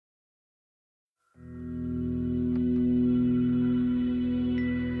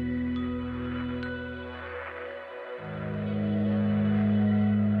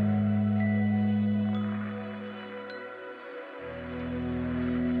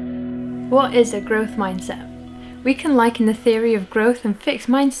What is a growth mindset? We can liken the theory of growth and fixed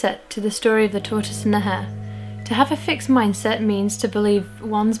mindset to the story of the tortoise and the hare. To have a fixed mindset means to believe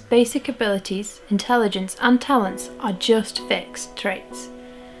one's basic abilities, intelligence and talents are just fixed traits.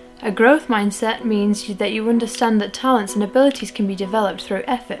 A growth mindset means that you understand that talents and abilities can be developed through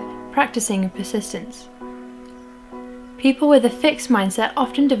effort, practicing and persistence. People with a fixed mindset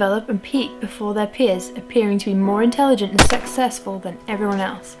often develop and peak before their peers, appearing to be more intelligent and successful than everyone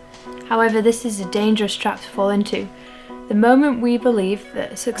else. However, this is a dangerous trap to fall into. The moment we believe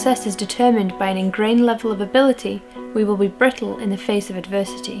that success is determined by an ingrained level of ability, we will be brittle in the face of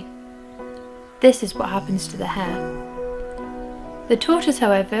adversity. This is what happens to the hare. The tortoise,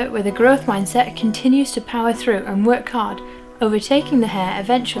 however, with a growth mindset, continues to power through and work hard, overtaking the hare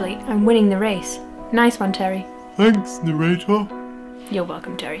eventually and winning the race. Nice one, Terry. Thanks, narrator. You're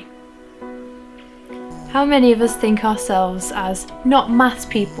welcome, Terry. How many of us think ourselves as not maths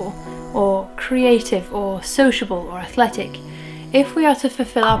people, or creative, or sociable, or athletic? If we are to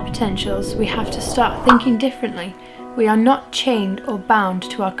fulfill our potentials, we have to start thinking differently. We are not chained or bound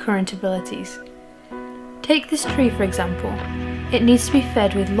to our current abilities. Take this tree for example. It needs to be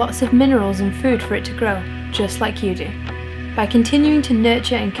fed with lots of minerals and food for it to grow, just like you do. By continuing to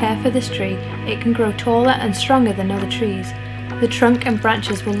nurture and care for this tree, it can grow taller and stronger than other trees. The trunk and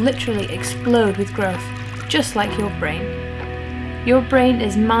branches will literally explode with growth, just like your brain. Your brain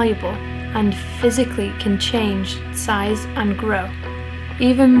is malleable and physically can change size and grow.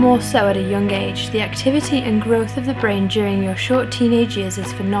 Even more so at a young age, the activity and growth of the brain during your short teenage years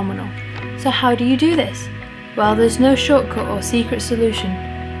is phenomenal. So how do you do this? Well, there's no shortcut or secret solution.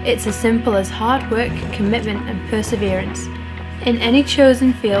 It's as simple as hard work, commitment and perseverance. In any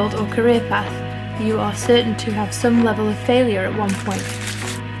chosen field or career path, you are certain to have some level of failure at one point.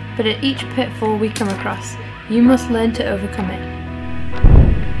 But at each pitfall we come across, you must learn to overcome it.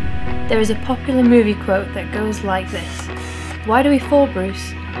 There is a popular movie quote that goes like this: "Why do we fall,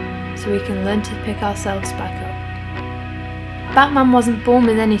 Bruce? So we can learn to pick ourselves back up." Batman wasn't born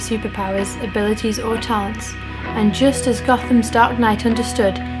with any superpowers, abilities or talents, and just as Gotham's Dark Knight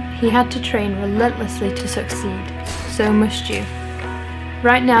understood, he had to train relentlessly to succeed. So must you.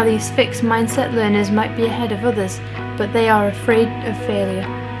 Right now these fixed mindset learners might be ahead of others, but they are afraid of failure,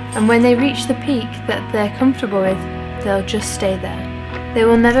 and when they reach the peak that they're comfortable with, they'll just stay there. They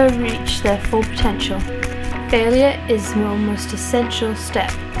will never reach their full potential. Failure is the most essential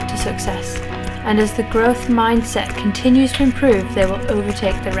step to success, and as the growth mindset continues to improve, they will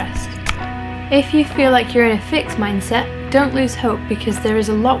overtake the rest. If you feel like you're in a fixed mindset, don't lose hope, because there is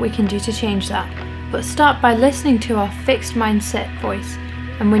a lot we can do to change that. But start by listening to our fixed mindset voice,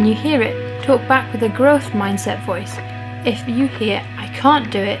 and when you hear it, talk back with a growth mindset voice. If you hear "I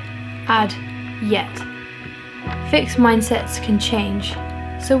can't do it," add "yet." Fixed mindsets can change.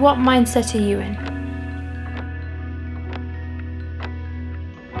 So what mindset are you in?